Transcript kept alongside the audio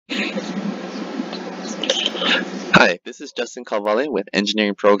Hi, this is Justin Calvalle with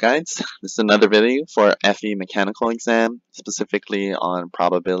Engineering Pro Guides. This is another video for FE Mechanical exam, specifically on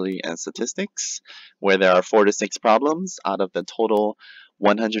probability and statistics, where there are 4 to 6 problems out of the total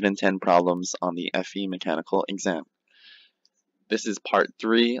 110 problems on the FE Mechanical exam. This is part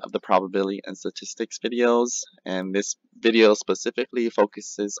 3 of the probability and statistics videos, and this video specifically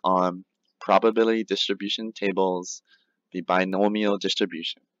focuses on probability distribution tables, the binomial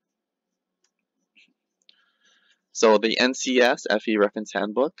distribution. So the NCEES FE Reference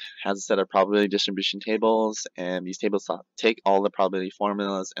Handbook has a set of probability distribution tables, and these tables take all the probability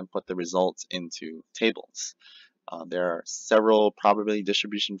formulas and put the results into tables. There are several probability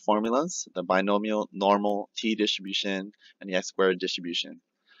distribution formulas: the binomial, normal, t-distribution, and the x-squared distribution.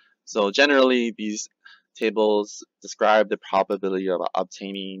 So generally, these tables describe the probability of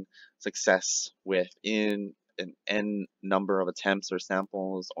obtaining success within an n number of attempts or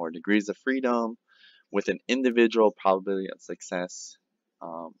samples or degrees of freedom, with an individual probability of success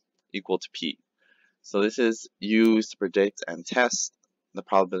equal to p. So this is used to predict and test the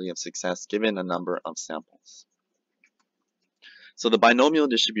probability of success given a number of samples. So the binomial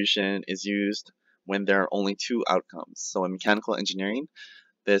distribution is used when there are only 2 outcomes. So in mechanical engineering,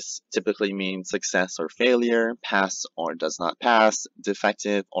 this typically means success or failure, pass or does not pass,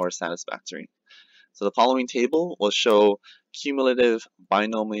 defective or satisfactory. So the following table will show cumulative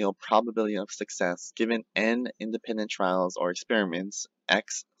binomial probability of success given n independent trials or experiments,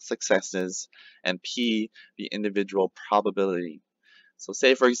 x successes, and p the individual probability. So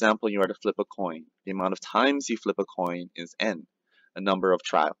say, for example, you are to flip a coin. The amount of times you flip a coin is n, a number of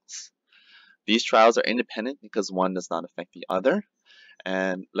trials. These trials are independent because one does not affect the other.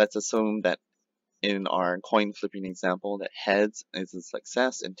 And let's assume that in our coin flipping example that heads is a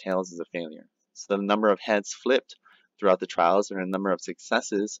success and tails is a failure. So the number of heads flipped throughout the trials or the number of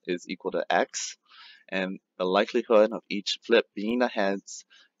successes is equal to x, and the likelihood of each flip being a heads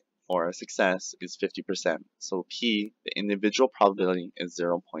or a success is 50%. So p, the individual probability, is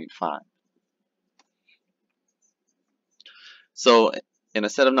 0.5. So in a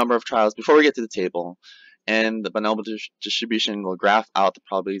set of number of trials, before we get to the table, and the binomial distribution will graph out the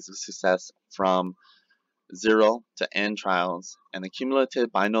probabilities of success from 0 to n trials, and the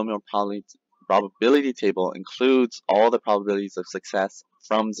cumulative binomial probability table includes all the probabilities of success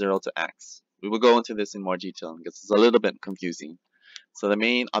from 0 to x. We will go into this in more detail because it's a little bit confusing. So the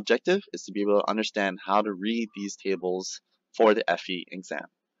main objective is to be able to understand how to read these tables for the FE exam.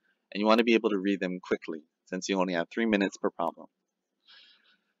 And you want to be able to read them quickly since you only have 3 minutes per problem.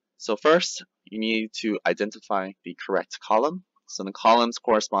 So first, you need to identify the correct column. So the columns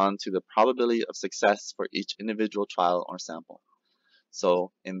correspond to the probability of success for each individual trial or sample.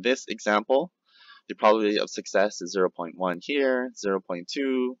 So in this example, the probability of success is 0.1 here,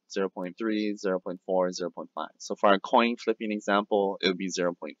 0.2, 0.3, 0.4, 0.5. So for our coin flipping example, it would be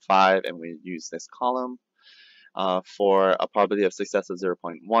 0.5, and we use this column. For a probability of success of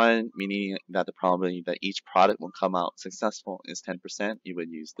 0.1, meaning that the probability that each product will come out successful is 10%, you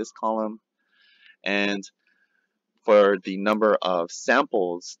would use this column. And for the number of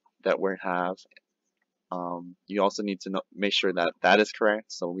samples that we have, you also need to make sure that that is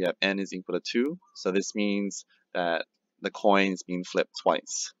correct. So we have n is equal to 2. So this means that the coin is being flipped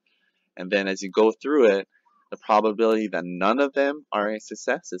twice. And then as you go through it, the probability that none of them are a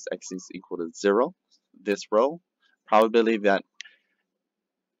success is x is equal to 0. This row. Probability that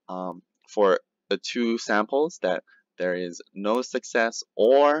for the 2 samples that there is no success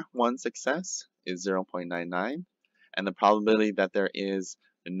or 1 success is 0.99. And the probability that there is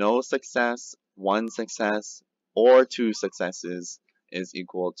no success, 1 success, or 2 successes is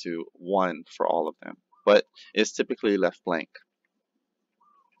equal to 1 for all of them, but is typically left blank.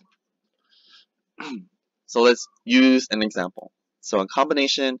 So let's use an example. So a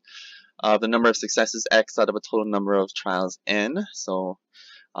combination of the number of successes x out of a total number of trials n. So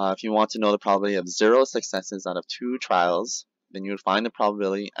if you want to know the probability of 0 successes out of 2 trials, then you would find the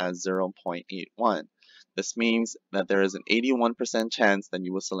probability as 0.81. This means that there is an 81% chance that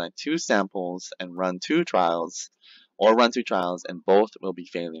you will select 2 samples and run 2 trials, or run 2 trials, and both will be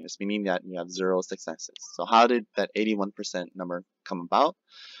failures, meaning that you have 0 successes. So how did that 81% number come about?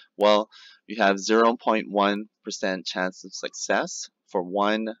 Well, you have 0.1% chance of success for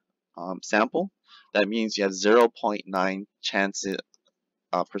 1 sample. That means you have 0.9 chance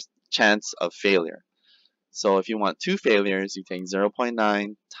of failure. So if you want 2 failures, you take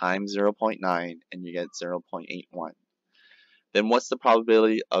 0.9 times 0.9 and you get 0.81. Then what's the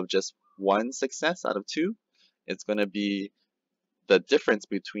probability of just 1 success out of 2? It's going to be the difference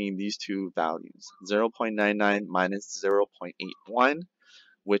between these 2 values, 0.99 minus 0.81,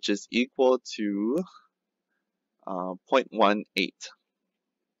 which is equal to 0.18.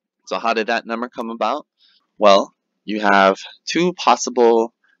 So how did that number come about? Well, you have two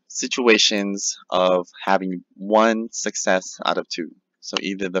possible situations of having one success out of two. So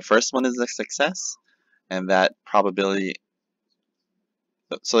either the first one is a success, and that probability,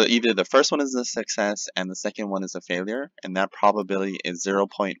 so either the first one is a success and the second one is a failure, and that probability is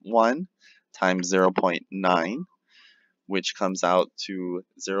 0.1 times 0.9, which comes out to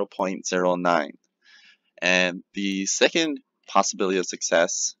 0.09. And the second possibility of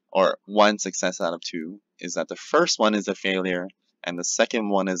success, or one success out of two, is that the first one is a failure and the second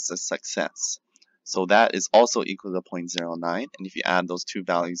one is a success. So that is also equal to 0.09, and if you add those two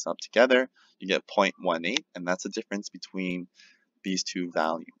values up together, you get 0.18, and that's the difference between these two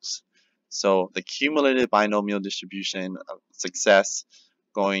values. So the cumulative binomial distribution of success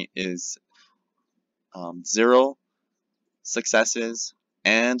is 0 successes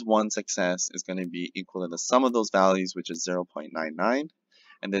and 1 success is going to be equal to the sum of those values, which is 0.99.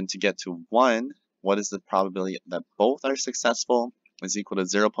 And then to get to 1, what is the probability that both are successful? Is equal to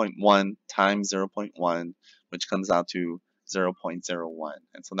 0.1 times 0.1, which comes out to 0.01.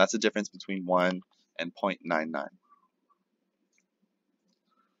 And so that's the difference between 1 and 0.99.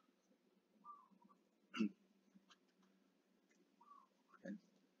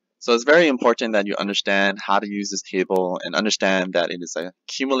 So it's very important that you understand how to use this table and understand that it is a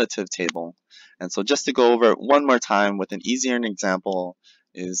cumulative table. And so just to go over it one more time with an easier example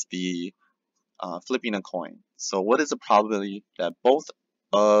is the flipping a coin. So what is the probability that both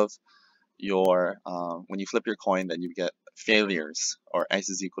of your, when you flip your coin, that you get failures, or x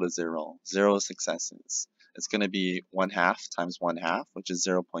is equal to 0, 0 successes? It's going to be 1/2 times 1/2, which is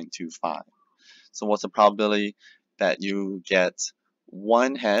 0.25. So what's the probability that you get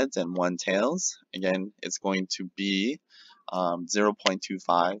 1 heads and 1 tails? Again, it's going to be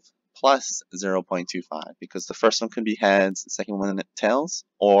 0.25 plus 0.25, because the first one could be heads, the second one tails,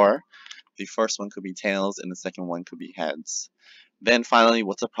 or the first one could be tails and the second one could be heads. Then finally,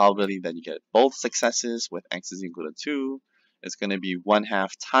 what's the probability that you get both successes with x is equal to 2? It's going to be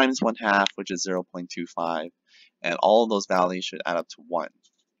 1/2 times 1/2, which is 0.25, and all of those values should add up to 1.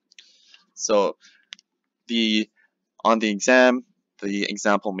 So on the exam, the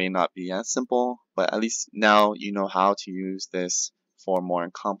example may not be as simple, but at least now you know how to use this for more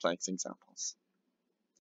complex examples.